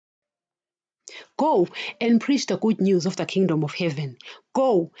Go and preach the good news of the kingdom of heaven.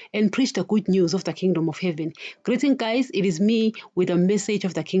 Go and preach the good news of the kingdom of heaven. Greeting, guys. It is me with a message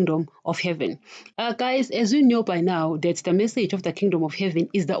of the kingdom of heaven. Guys, as you know by now that the message of the kingdom of heaven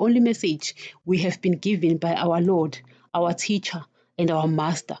is the only message we have been given by our Lord, our teacher, and our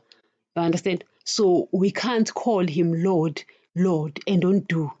master. You understand? So we can't call him Lord, and don't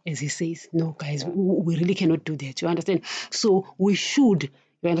do as he says. No, guys, we really cannot do that. You understand? So we should.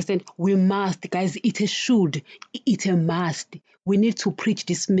 You understand? We must, guys. It's a should. It's a must. We need to preach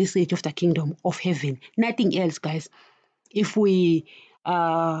this message of the kingdom of heaven. Nothing else, guys. If we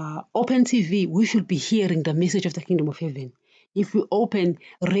open TV, we should be hearing the message of the kingdom of heaven. If we open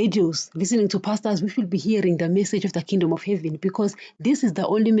radios, listening to pastors, we should be hearing the message of the kingdom of heaven, because this is the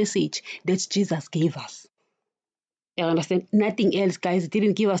only message that Jesus gave us. You understand? Nothing else, guys. He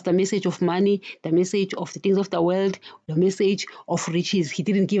didn't give us the message of money, the message of the things of the world, the message of riches. He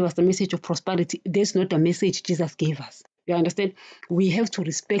didn't give us the message of prosperity. That's not the message Jesus gave us. You understand? We have to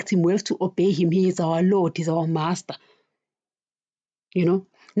respect him. We have to obey him. He is our Lord. He's our master. You know?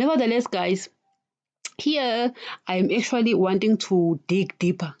 Nevertheless, guys, here I'm actually wanting to dig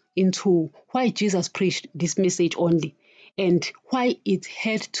deeper into why Jesus preached this message only, and why it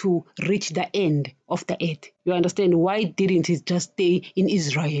had to reach the end of the earth. You understand? Why didn't it just stay in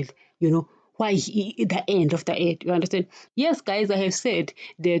Israel? You know, why the end of the earth? You understand? Yes, guys, I have said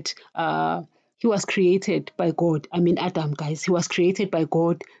that he was created by God. I mean, Adam, guys, he was created by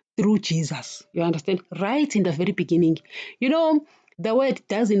God through Jesus. You understand? Right in the very beginning. You know, the word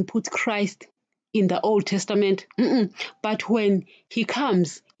doesn't put Christ in the Old Testament. But when he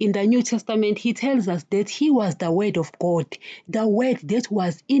comes in the New Testament, he tells us that he was the word of God, the word that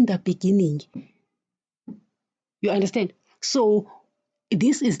was in the beginning. You understand? So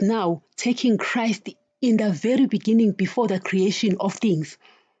this is now taking Christ in the very beginning, before the creation of things.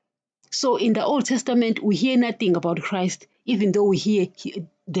 So in the Old Testament, we hear nothing about Christ, even though we hear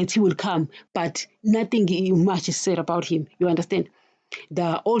that he will come, but nothing much is said about him. You understand?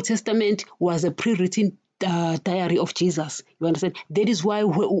 The Old Testament was a pre-written diary of Jesus. You understand? That is why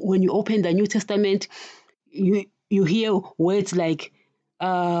when you open the New Testament, you hear words like,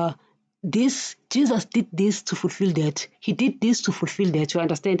 Jesus did this to fulfill that. He did this to fulfill that. You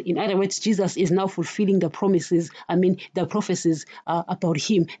understand? In other words, Jesus is now fulfilling the promises, the prophecies about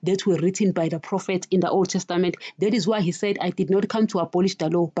him that were written by the prophet in the Old Testament. That is why he said, I did not come to abolish the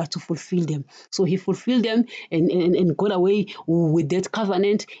law, but to fulfill them. So he fulfilled them and got away with that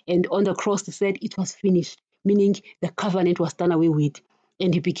covenant. And on the cross, he said it was finished, meaning the covenant was done away with.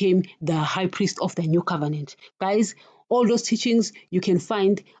 And he became the high priest of the new covenant. Guys, all those teachings you can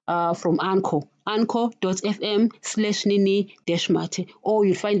find from anchor.fm/Nini-Mate, or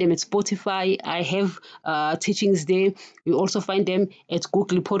you'll find them at Spotify. I have teachings there. You also find them at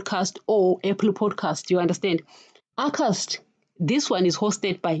Google Podcast or Apple Podcast. You understand? Acast. This one is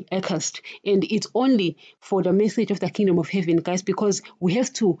hosted by Acast, and it's only for the message of the kingdom of heaven, guys, because we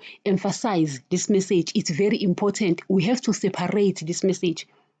have to emphasize this message. It's very important. We have to separate this message.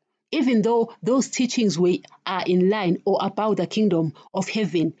 Even though those teachings are in line or about the kingdom of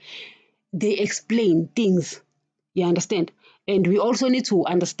heaven, they explain things. You understand? And we also need to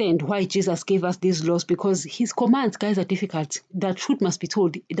understand why Jesus gave us these laws, because his commands, guys, are difficult. The truth must be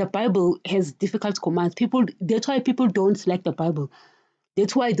told. The Bible has difficult commands. That's why people don't like the Bible.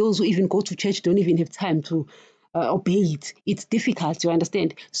 That's why those who even go to church don't even have time to obey it. It's difficult, you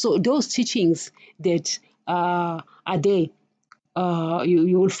understand? So those teachings that are there,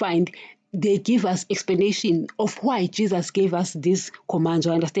 you will find they give us explanation of why Jesus gave us these commands.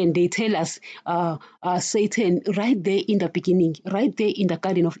 You understand? They tell us Satan, right there in the beginning, right there in the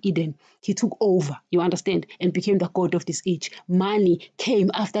Garden of Eden, he took over, you understand, and became the God of this age. Money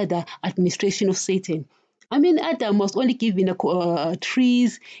came after the administration of Satan. Adam was only given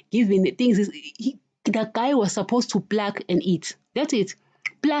trees, given things. The guy was supposed to pluck and eat. That's it.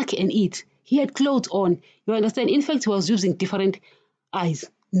 Pluck and eat. He had clothes on. You understand? In fact, he was using different eyes,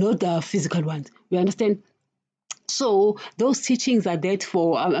 not the physical ones. You understand? So those teachings are there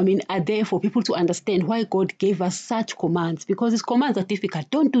are there for people to understand why God gave us such commands, because his commands are difficult.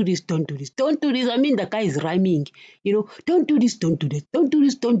 Don't do this, don't do this, don't do this. The guy is rhyming, don't do this, don't do that, don't do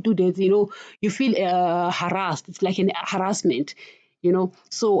this, don't do that. You feel harassed. It's like an harassment,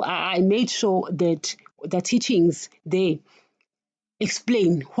 So I made sure that the teachings, they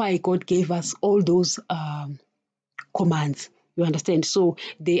explain why God gave us all those commands. You understand? So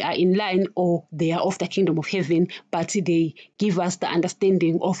they are in line, or they are of the kingdom of heaven, but they give us the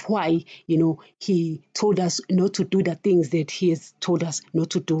understanding of why, he told us not to do the things that he has told us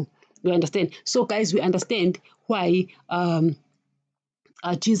not to do. You understand? So guys, we understand why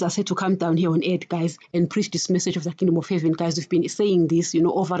Jesus had to come down here on earth, guys, and preach this message of the kingdom of heaven. Guys, we've been saying this,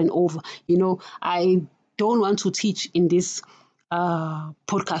 over and over. I don't want to teach in this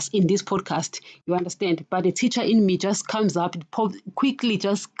podcast, you understand, but the teacher in me just comes up quickly,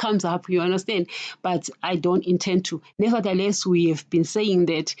 just comes up, you understand, but I don't intend to. Nevertheless, we have been saying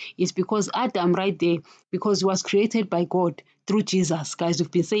that it's because Adam right there, because he was created by God through Jesus. Guys, we've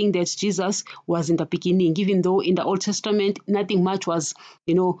been saying that Jesus was in the beginning, even though in the Old Testament nothing much was,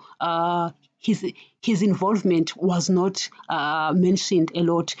 his involvement was not mentioned a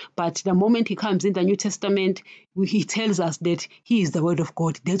lot. But the moment he comes in the New Testament, he tells us that he is the Word of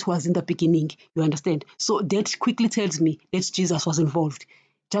God. That was in the beginning, you understand? So that quickly tells me that Jesus was involved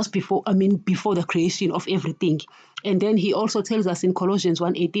just before the creation of everything. And then he also tells us in Colossians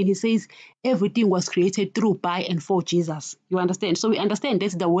 1:18, he says, everything was created through, by, and for Jesus. You understand? So we understand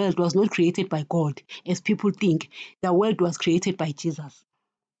that the world was not created by God, as people think. The world was created by Jesus.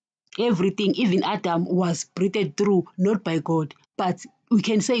 Everything, even Adam, was breathed through, not by God, but we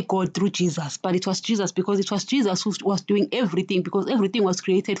can say God through Jesus, but it was Jesus, because it was Jesus who was doing everything, because everything was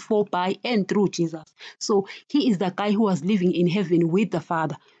created for, by, and through Jesus. So he is the guy who was living in heaven with the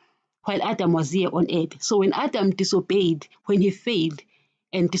Father while Adam was here on earth. So when Adam disobeyed, when he failed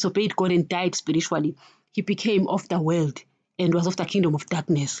and disobeyed God and died spiritually, he became of the world and was of the kingdom of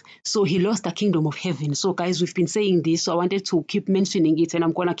darkness. So he lost the kingdom of heaven. So guys, we've been saying this, so I wanted to keep mentioning it, and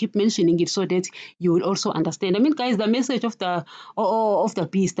I'm going to keep mentioning it so that you will also understand. Guys, the message of the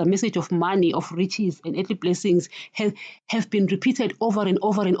beast, the message of money, of riches and earthly blessings have been repeated over and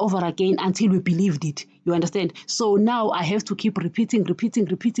over and over again until we believed it. You understand? So now I have to keep repeating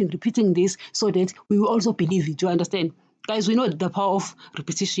this so that we will also believe it. You understand? Guys, we know the power of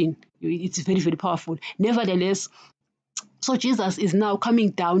repetition. It's very, very powerful. Nevertheless, so Jesus is now coming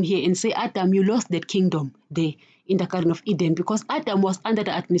down here and say, Adam, you lost that kingdom there in the Garden of Eden, because Adam was under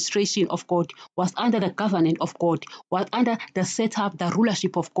the administration of God, was under the government of God, was under the setup, the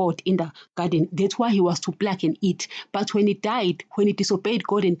rulership of God in the garden. That's why he was to pluck and eat. But when he died, when he disobeyed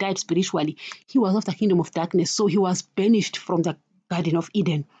God and died spiritually, he was of the kingdom of darkness. So he was banished from the Garden of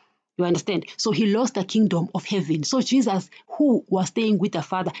Eden. You understand? So he lost the kingdom of heaven. So Jesus, who was staying with the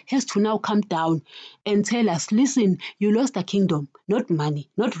Father, has to now come down and tell us, listen, you lost the kingdom, not money,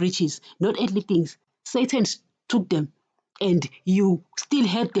 not riches, not earthly things. Satan took them and you still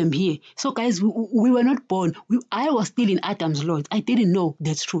had them here. So guys, we were not born. I was still in Adam's loins. I didn't know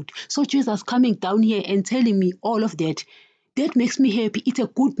that truth. So Jesus coming down here and telling me all of that, that makes me happy. It's a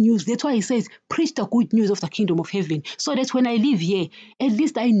good news. That's why he says, preach the good news of the kingdom of heaven. So that when I live here, at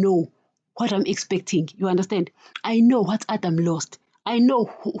least I know what I'm expecting. You understand? I know what Adam lost. I know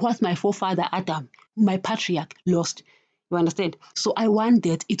what my forefather Adam, my patriarch, lost. You understand? So I want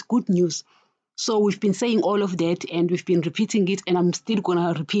that. It's good news. So we've been saying all of that and we've been repeating it, and I'm still going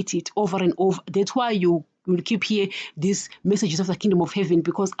to repeat it over and over. That's why you will keep hearing these messages of the kingdom of heaven,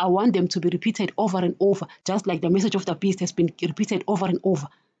 because I want them to be repeated over and over, just like the message of the beast has been repeated over and over.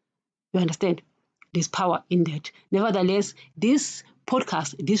 You understand? There's power in that. Nevertheless, this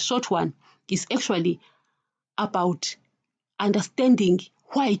podcast, this short one, is actually about understanding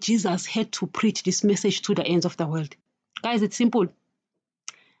why Jesus had to preach this message to the ends of the world. Guys, it's simple.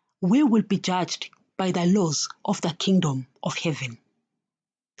 We will be judged by the laws of the kingdom of heaven.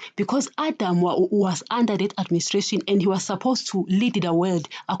 Because Adam was under that administration and he was supposed to lead the world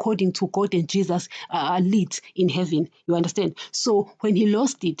according to God and Jesus lead in heaven. You understand? So when he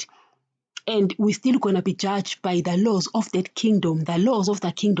lost it, and we're still going to be judged by the laws of that kingdom, the laws of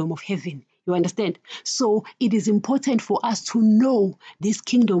the kingdom of heaven. You understand? So it is important for us to know this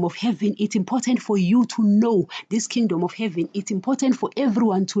kingdom of heaven. It's important for you to know this kingdom of heaven. It's important for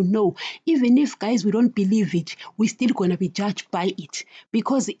everyone to know. Even if, guys, we don't believe it, we're still going to be judged by it.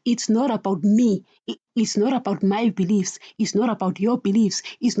 Because it's not about me. It's not about my beliefs. It's not about your beliefs.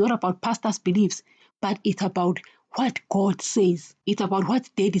 It's not about pastor's beliefs. But it's about what God says. It's about what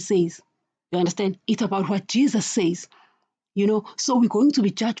Daddy says. You understand? It's about what Jesus says. So we're going to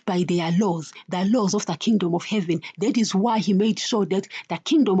be judged by their laws, the laws of the kingdom of heaven. That is why he made sure that the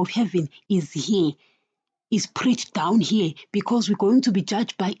kingdom of heaven is here, is preached down here, because we're going to be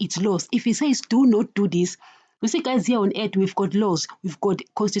judged by its laws. If he says, do not do this, we say, guys, here on earth, we've got laws, we've got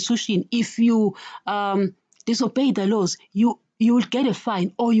constitution. If you disobey the laws, you will get a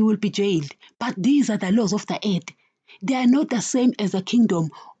fine or you will be jailed. But these are the laws of the earth. They are not the same as the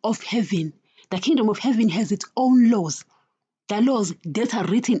kingdom of heaven. The kingdom of heaven has its own laws. The laws that are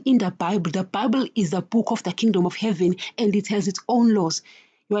written in the Bible is the book of the kingdom of heaven, and it has its own laws.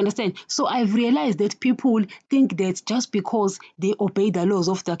 You understand? So I've realized that people think that just because they obey the laws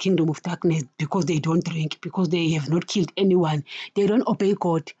of the kingdom of darkness, because they don't drink, because they have not killed anyone, they don't obey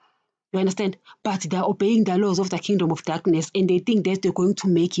God. You understand? But they're obeying the laws of the kingdom of darkness, and they think that they're going to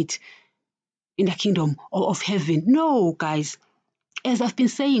make it in the kingdom of heaven. No, guys. As I've been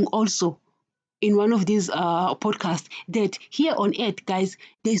saying also in one of these podcasts, that here on earth, guys,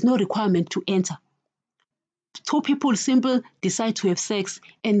 there's no requirement to enter. Two people simply decide to have sex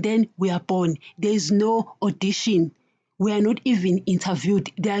and then we are born. There is no audition. We are not even interviewed.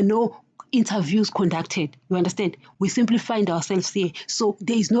 There are no interviews conducted. You understand? We simply find ourselves here. So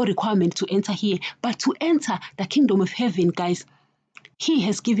there is no requirement to enter here. But to enter the kingdom of heaven, guys, He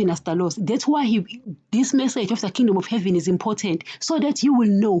has given us the laws. That's why this message of the kingdom of heaven is important, so that you will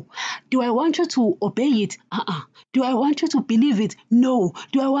know. Do I want you to obey it? Do I want you to believe it? No.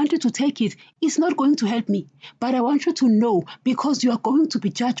 Do I want you to take it? It's not going to help me. But I want you to know, because you are going to be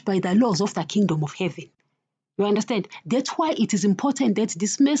judged by the laws of the kingdom of heaven. You understand? That's why it is important that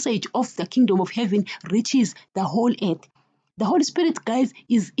this message of the kingdom of heaven reaches the whole earth. The Holy Spirit, guys,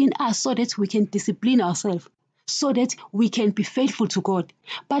 is in us so that we can discipline ourselves, so that we can be faithful to God.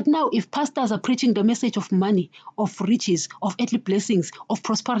 But now, if pastors are preaching the message of money, of riches, of earthly blessings, of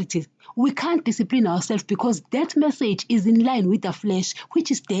prosperity, we can't discipline ourselves, because that message is in line with the flesh,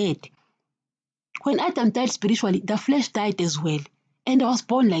 which is dead. When Adam died spiritually, the flesh died as well. And I was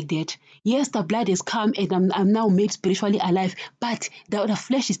born like that. Yes, the blood has come and I'm now made spiritually alive, but the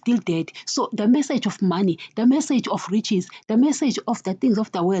flesh is still dead. So the message of money, the message of riches, the message of the things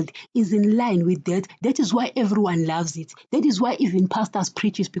of the world is in line with that. That is why everyone loves it. That is why even pastors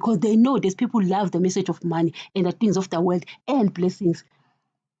preach it, because they know that people love the message of money and the things of the world and blessings,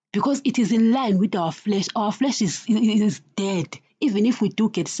 because it is in line with our flesh. Our flesh is dead. Even if we do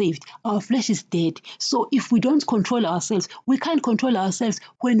get saved, our flesh is dead. So if we don't control ourselves, we can't control ourselves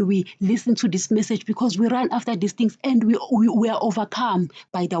when we listen to this message, because we run after these things and we are overcome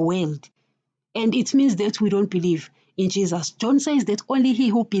by the world. And it means that we don't believe in Jesus. John says that only he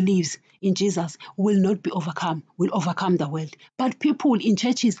who believes in Jesus will not be overcome, will overcome the world. But people in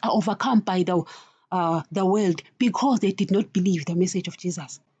churches are overcome by the world because they did not believe the message of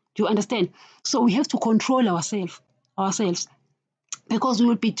Jesus. Do you understand? So we have to control ourselves, because we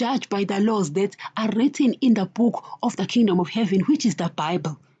will be judged by the laws that are written in the book of the kingdom of heaven, which is the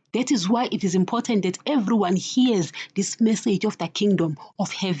Bible. That is why it is important that everyone hears this message of the kingdom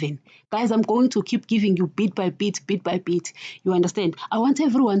of heaven. Guys, I'm going to keep giving you bit by bit. You understand? I want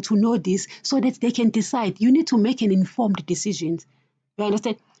everyone to know this so that they can decide. You need to make an informed decision. You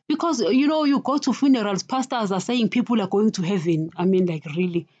understand? Because, you go to funerals, pastors are saying people are going to heaven. I mean, like,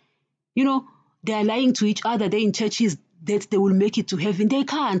 really? They are lying to each other. They're in churches that they will make it to heaven. They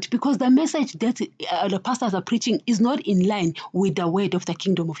can't, because the message that the pastors are preaching is not in line with the word of the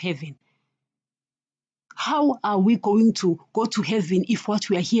kingdom of heaven. How are we going to go to heaven if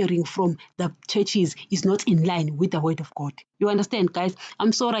what we are hearing from the churches is not in line with the word of God? You understand, guys?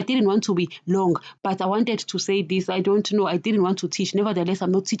 I'm sorry, I didn't want to be long, but I wanted to say this. I don't know, I didn't want to teach. Nevertheless,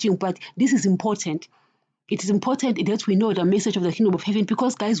 I'm not teaching, but this is important. It is important that we know the message of the kingdom of heaven,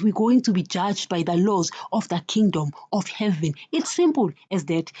 because, guys, we're going to be judged by the laws of the kingdom of heaven. It's simple as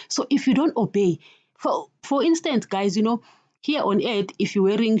that. So if you don't obey, for instance, guys, here on earth, if you're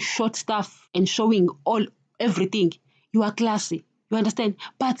wearing short stuff and showing everything, you are classy. You understand?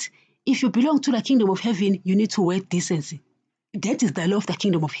 But if you belong to the kingdom of heaven, you need to wear decency. That is the law of the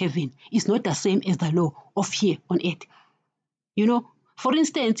kingdom of heaven. It's not the same as the law of here on earth. For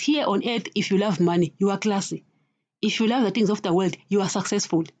instance, here on earth, if you love money, you are classy. If you love the things of the world, you are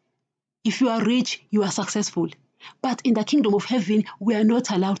successful. If you are rich, you are successful. But in the kingdom of heaven, we are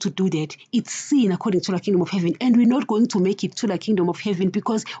not allowed to do that. It's sin according to the kingdom of heaven, and we're not going to make it to the kingdom of heaven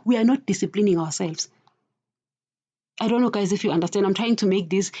because we are not disciplining ourselves. I don't know, guys, if you understand. I'm trying to make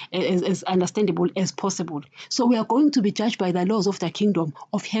this as understandable as possible. So we are going to be judged by the laws of the kingdom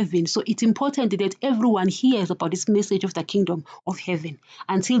of heaven. So it's important that everyone hears about this message of the kingdom of heaven.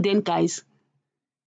 Until then, guys,